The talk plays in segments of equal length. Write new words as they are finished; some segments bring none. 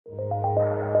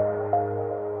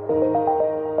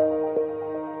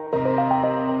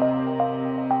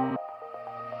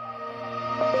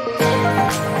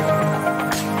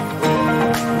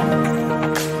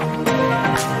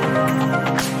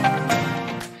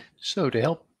So to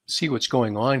help see what's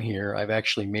going on here, I've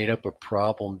actually made up a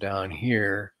problem down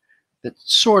here that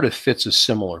sort of fits a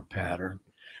similar pattern.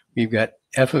 We've got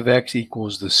f of x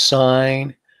equals the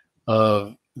sine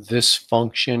of this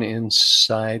function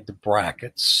inside the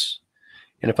brackets.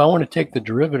 And if I want to take the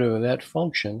derivative of that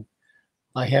function,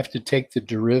 I have to take the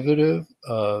derivative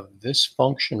of this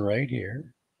function right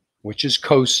here, which is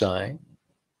cosine,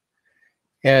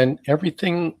 and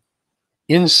everything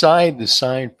inside the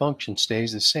sine function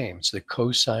stays the same. It's the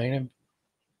cosine of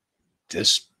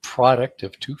this product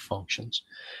of two functions.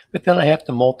 But then I have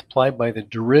to multiply by the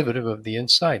derivative of the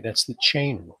inside. That's the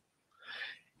chain rule.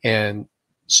 And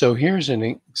so here's an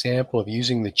example of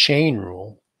using the chain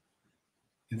rule.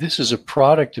 This is a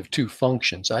product of two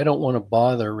functions. I don't want to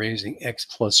bother raising x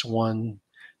plus 1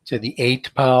 to the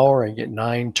 8th power and get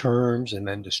 9 terms and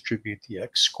then distribute the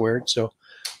x squared. So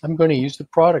I'm going to use the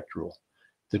product rule.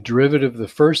 The derivative of the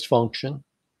first function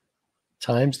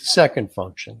times the second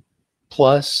function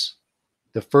plus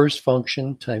the first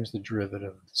function times the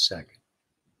derivative of the second.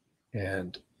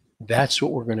 And that's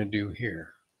what we're going to do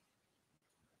here.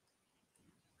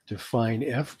 To find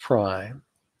f prime,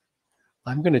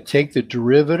 I'm going to take the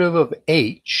derivative of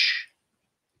h,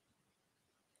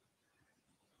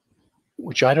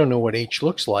 which I don't know what h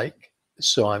looks like,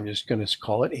 so I'm just going to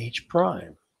call it h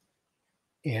prime.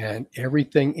 And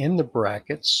everything in the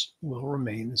brackets will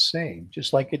remain the same,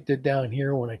 just like it did down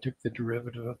here when I took the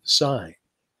derivative of the sine.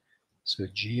 So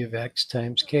g of x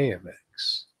times k of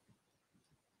x.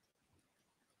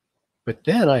 But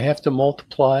then I have to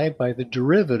multiply by the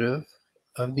derivative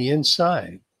of the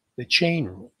inside, the chain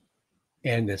rule.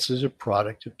 And this is a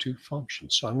product of two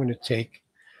functions. So I'm going to take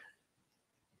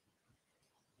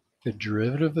the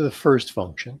derivative of the first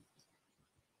function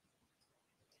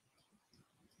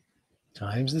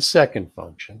times the second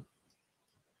function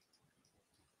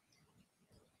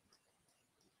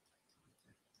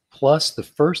plus the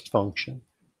first function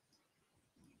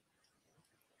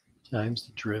times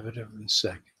the derivative of the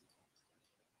second.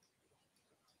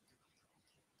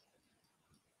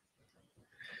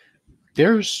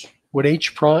 There's what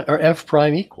h prime or f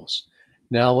prime equals.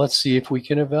 Now let's see if we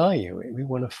can evaluate. We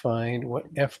want to find what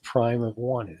f prime of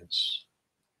 1 is.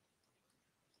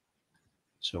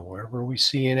 So wherever we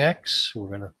see an x, we're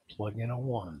going to plug in a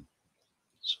 1.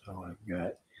 So I've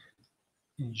got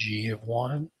g of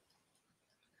 1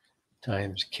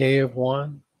 times k of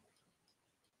 1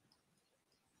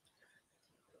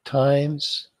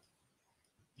 times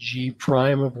g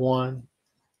prime of 1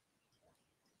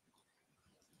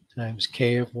 times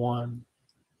k of 1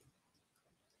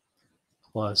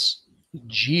 plus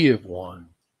g of 1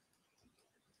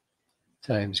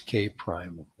 times k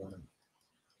prime of 1.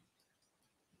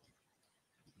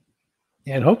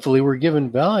 And hopefully we're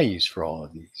given values for all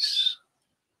of these.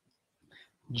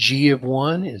 G of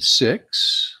 1 is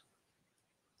 6.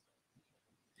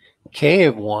 K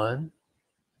of 1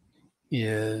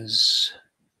 is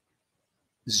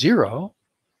 0.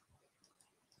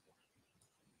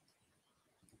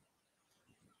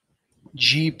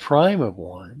 G prime of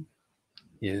 1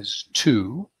 is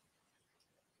 2.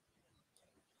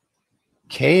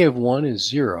 K of 1 is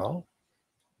 0.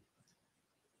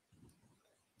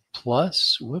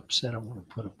 Plus, whoops, I don't want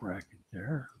to put a bracket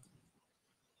there.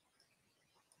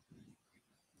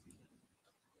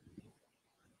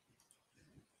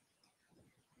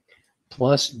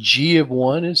 Plus g of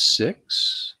 1 is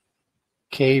 6.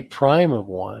 K prime of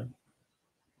 1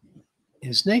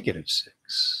 is negative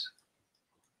 6.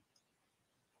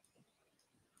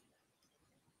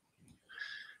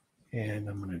 And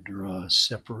I'm going to draw a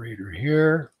separator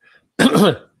here.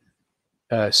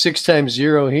 6 times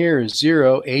 0 here is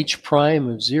 0. H prime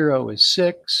of 0 is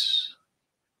 6.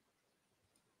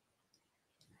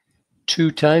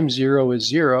 2 times 0 is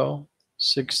 0.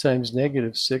 6 times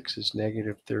negative 6 is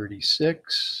negative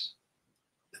 36.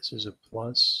 This is a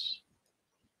plus.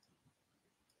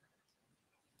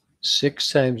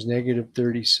 6 times negative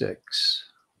 36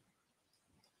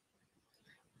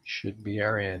 should be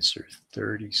our answer.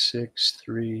 36,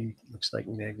 3, looks like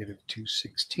negative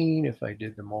 216 if I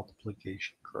did the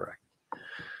multiplication correct.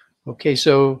 Okay,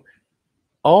 so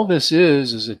all this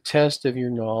is a test of your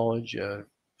knowledge of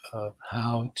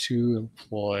how to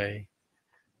employ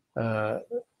the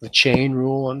chain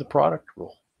rule and the product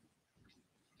rule.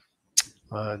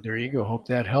 There you go. Hope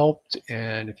that helped.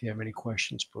 And if you have any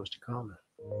questions, post a comment.